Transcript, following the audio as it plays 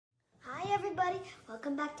Hi everybody,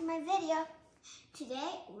 welcome back to my video.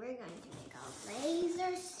 Today we're going to make a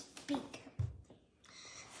laser speaker.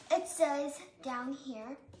 It says down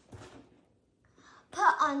here,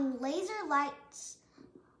 put on a laser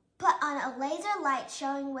light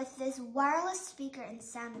showing with this wireless speaker and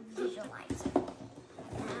sound visualizer.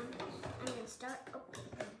 I'm going to start opening.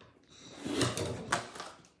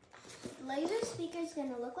 The laser speaker is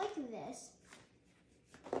going to look like this.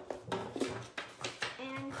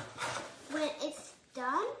 And when it's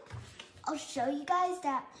done, I'll show you guys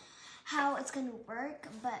how it's going to work.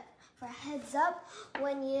 But for a heads up,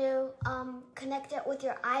 when you connect it with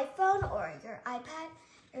your iPhone or your iPad,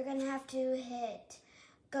 you're going to have to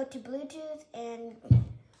go to Bluetooth and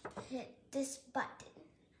hit this button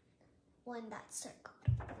when that's circled.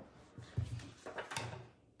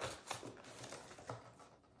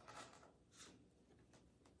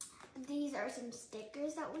 These are some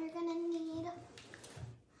stickers that we're going to need.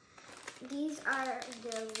 These are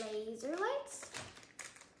the laser lights.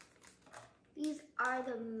 These are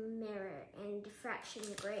the mirror and diffraction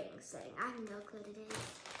grading setting. I have no clue what it is.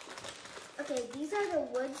 Okay, these are the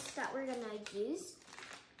woods that we're gonna use.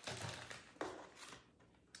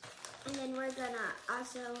 And then we're gonna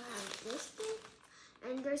also have this thing.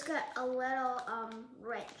 And there's got a little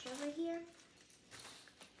wrench over here.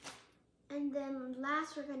 And then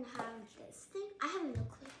last we're gonna have this thing. I have no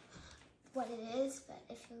clue what it is, but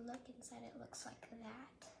if you look inside, it looks like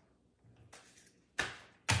that.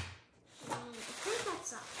 And I think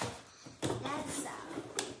that's all. That's all.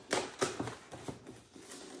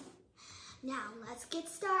 Now let's get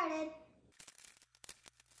started.